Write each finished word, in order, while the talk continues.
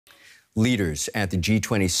Leaders at the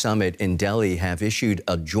G20 summit in Delhi have issued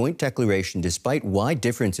a joint declaration despite wide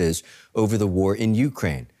differences over the war in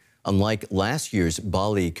Ukraine. Unlike last year's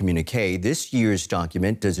Bali communique, this year's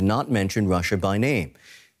document does not mention Russia by name.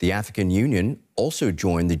 The African Union also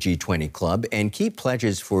joined the G20 club, and key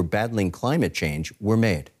pledges for battling climate change were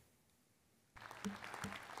made.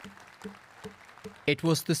 It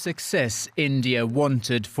was the success India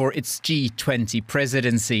wanted for its G20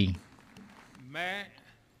 presidency.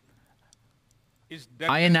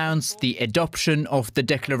 I announced the adoption of the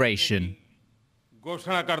declaration.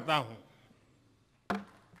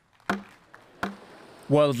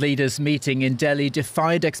 World leaders meeting in Delhi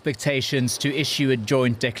defied expectations to issue a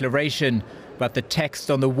joint declaration, but the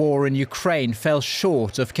text on the war in Ukraine fell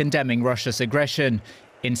short of condemning Russia's aggression.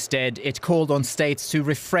 Instead, it called on states to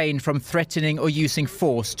refrain from threatening or using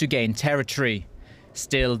force to gain territory.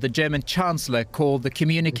 Still, the German Chancellor called the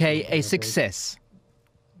communique a success.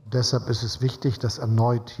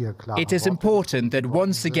 It is important that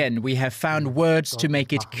once again we have found words to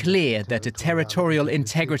make it clear that the territorial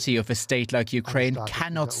integrity of a state like Ukraine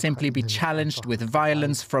cannot simply be challenged with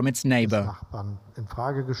violence from its neighbor.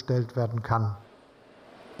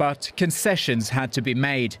 But concessions had to be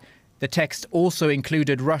made. The text also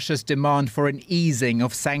included Russia's demand for an easing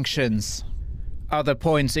of sanctions. Other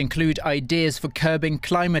points include ideas for curbing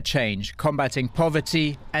climate change, combating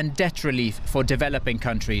poverty and debt relief for developing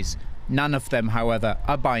countries. None of them, however,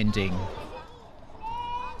 are binding.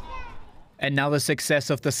 Another success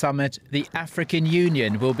of the summit, the African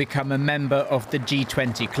Union will become a member of the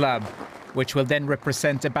G20 club, which will then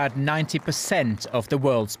represent about 90% of the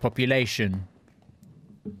world's population.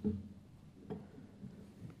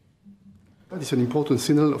 It's an important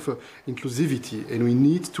signal of inclusivity, and we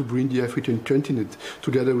need to bring the African continent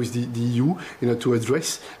together with the EU in order to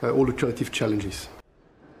address all the collective challenges.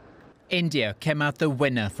 India came out the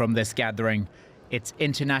winner from this gathering. Its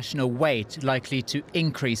international weight likely to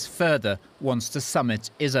increase further once the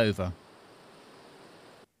summit is over.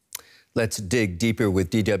 Let's dig deeper with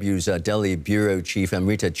DW's Delhi Bureau Chief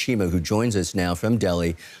Amrita Chima, who joins us now from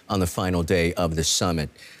Delhi on the final day of the summit.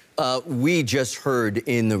 We just heard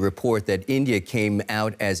in the report that India came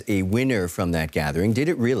out as a winner from that gathering. Did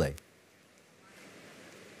it really?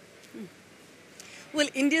 Well,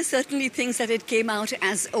 India certainly thinks that it came out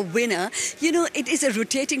as a winner. You know, it is a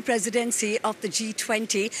rotating presidency of the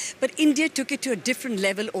G20, but India took it to a different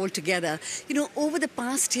level altogether. You know, over the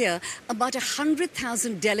past year, about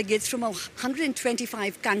 100,000 delegates from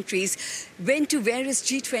 125 countries went to various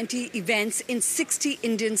G20 events in 60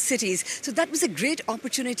 Indian cities. So that was a great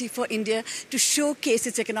opportunity for India to showcase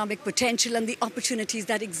its economic potential and the opportunities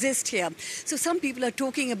that exist here. So some people are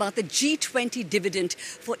talking about the G20 dividend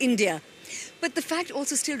for India. But the fact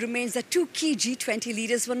also still remains that two key G20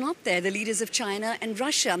 leaders were not there, the leaders of China and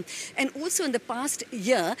Russia. And also in the past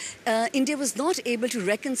year, India was not able to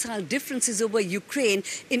reconcile differences over Ukraine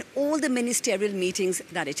in all the ministerial meetings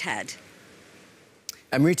that it had.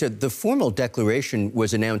 Amrita, the formal declaration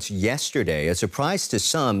was announced yesterday, a surprise to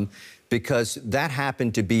some because that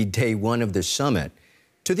happened to be day one of the summit.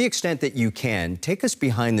 To the extent that you can, take us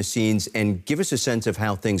behind the scenes and give us a sense of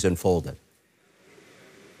how things unfolded.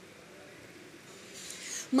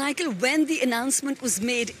 Michael, when the announcement was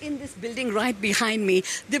made in this building right behind me,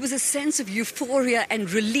 there was a sense of euphoria and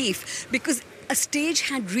relief because a stage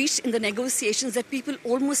had reached in the negotiations that people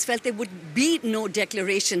almost felt there would be no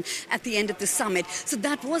declaration at the end of the summit. So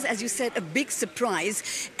that was, as you said, a big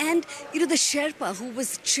surprise. And, you know, the Sherpa who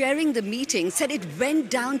was chairing the meeting said it went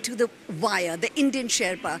down to the wire, the Indian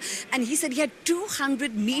Sherpa. And he said he had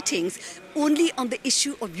 200 meetings only on the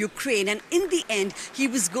issue of Ukraine. And in the end, he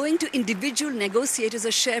was going to individual negotiators or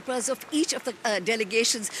Sherpas of each of the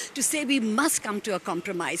delegations to say we must come to a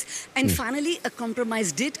compromise. And finally, a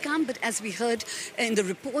compromise did come, but as we heard in the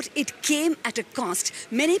report, it came at a cost.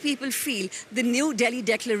 Many people feel the New Delhi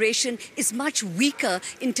Declaration is much weaker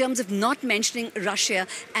in terms of not mentioning Russia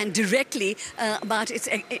and directly about its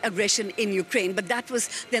aggression in Ukraine. But that was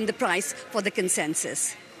then the price for the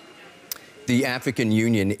consensus. The African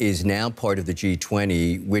Union is now part of the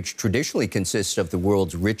G20, which traditionally consists of the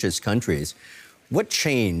world's richest countries. What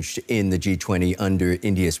changed in the G20 under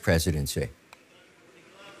India's presidency?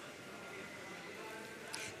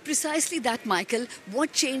 Precisely that, Michael.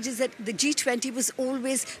 What changed is that the G20 was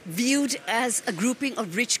always viewed as a grouping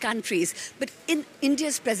of rich countries. But in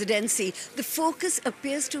India's presidency, the focus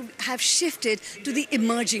appears to have shifted to the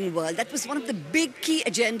emerging world. That was one of the big key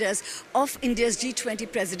agendas of India's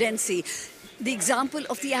G20 presidency. The example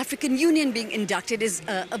of the African Union being inducted is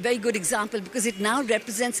a very good example because it now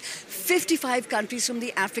represents 55 countries from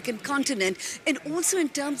the African continent. And also in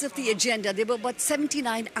terms of the agenda, there were about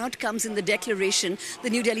 79 outcomes in the declaration,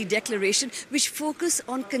 the New Delhi Declaration, which focus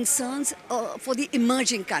on concerns for the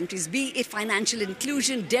emerging countries, be it financial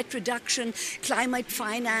inclusion, debt reduction, climate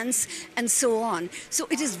finance, and so on. So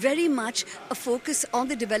it is very much a focus on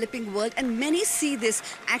the developing world, and many see this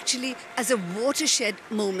actually as a watershed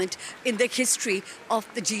moment in the history of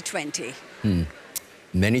the G20.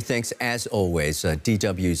 Many thanks, as always,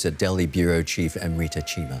 DW's Delhi Bureau Chief Amrita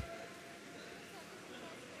Chima.